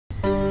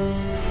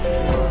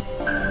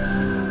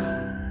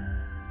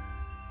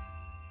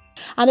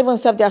And even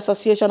self the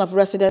Association of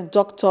Resident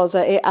Doctors,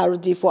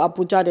 ARD for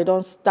Abuja, they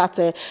don't start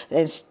a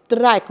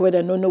strike where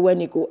they don't know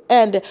when it will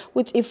end,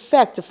 with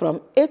effect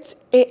from 8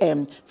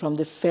 a.m. from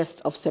the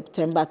 1st of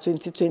September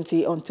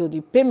 2020 until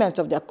the payment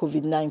of their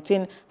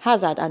COVID-19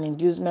 hazard and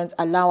inducement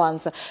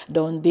allowance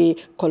done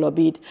the color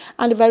bid.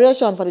 And the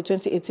variation for the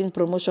 2018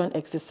 promotion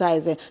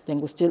exercise,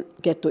 then we still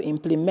get to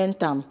implement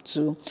them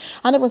too.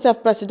 And even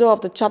self-president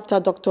of the chapter,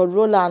 Dr.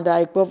 Roland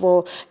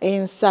Ikpovo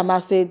in Sama,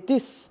 said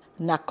this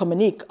na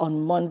communique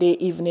on Monday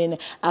evening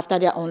after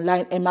their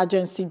online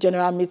emergency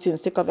general meeting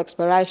sake of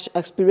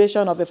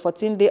expiration of a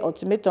 14-day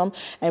ultimatum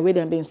and with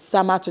them being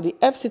summoned to the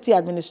FCT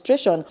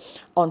administration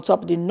on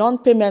top the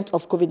non-payment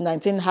of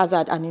COVID-19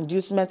 hazard and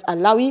inducement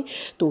allowing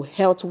to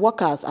health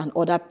workers and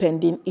other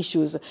pending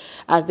issues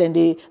as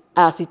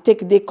it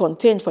take they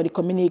contained for the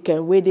communique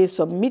where they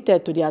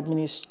submitted to the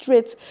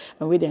administrate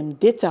and with them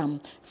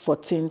datum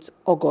 14th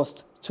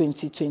August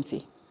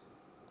 2020.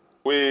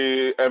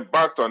 We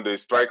embarked on the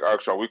strike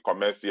action. We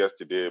commenced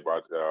yesterday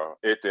about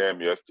 8 a.m.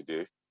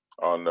 yesterday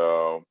on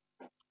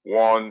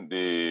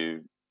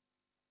the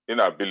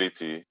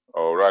inability,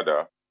 or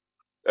rather,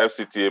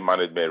 FCTA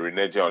management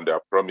reneging on their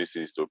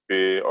promises to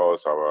pay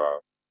us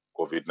our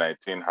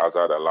COVID-19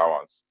 hazard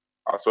allowance,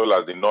 as well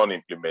as the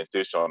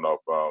non-implementation of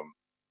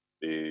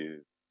the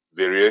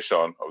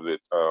variation of the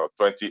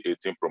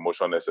 2018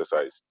 promotion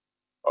exercise.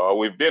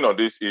 We've been on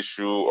this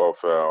issue of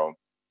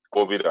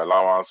COVID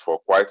allowance for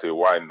quite a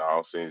while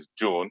now, since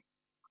June,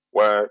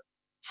 where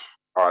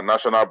our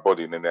national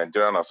body, the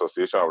Nigerian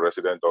Association of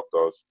Resident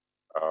Doctors,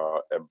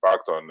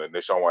 embarked on a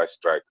nationwide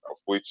strike, of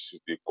which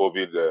the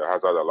COVID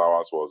hazard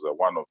allowance was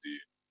one of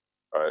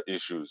the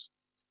issues.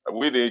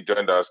 We didn't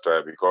join that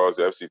strike because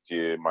the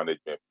FCTA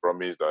management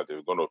promised that they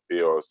were going to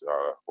pay us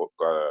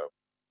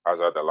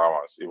hazard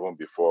allowance even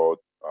before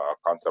our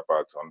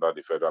counterparts under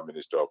the Federal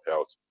Ministry of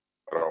Health.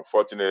 But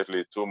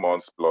unfortunately, 2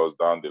 months plus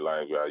down the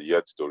line, we are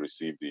yet to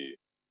receive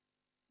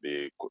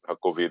the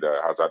COVID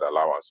hazard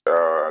allowance.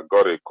 I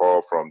got a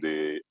call from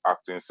the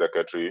acting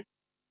secretary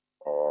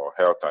or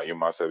Health and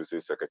Human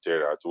Services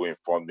Secretariat who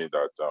informed me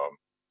that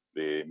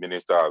the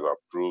minister has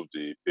approved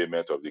the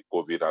payment of the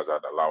COVID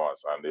hazard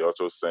allowance, and they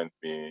also sent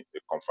me a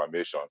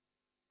confirmation.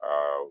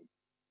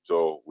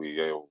 So we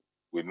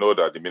know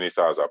that the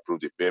minister has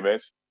approved the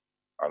payment,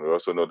 and we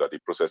also know that the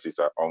processes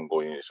are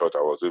ongoing. In short,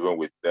 I was even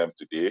with them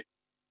today.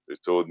 They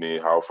told me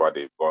how far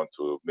they've gone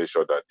to make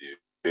sure that the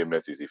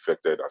payment is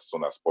effected as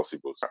soon as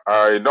possible.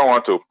 I don't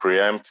want to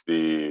preempt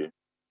the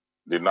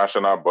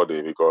national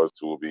body because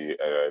we'll be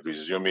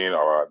resuming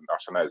our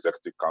National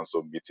Executive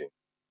Council meeting,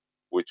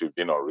 which we've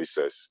been on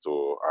recess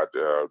to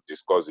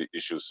discuss the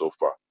issues so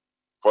far.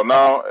 For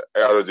now,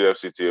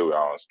 AROGFCTA, we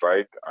are on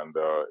strike, and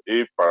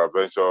if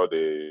peradventure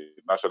the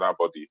national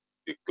body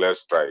declares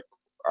strike,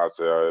 as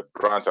a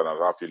branch and an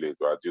affiliate,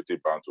 we are duty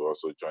bound to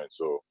also join.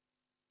 So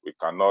we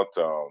cannot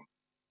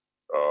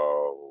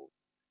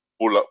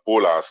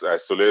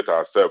isolate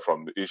ourselves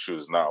from the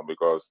issues now,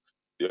 because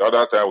the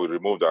other time we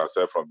removed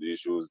ourselves from the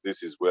issues,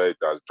 this is where it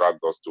has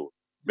dragged us to.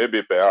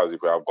 Maybe perhaps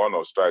if we have gone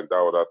on strike that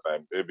other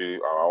time, maybe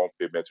our own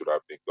payment would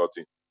have been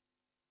gotten.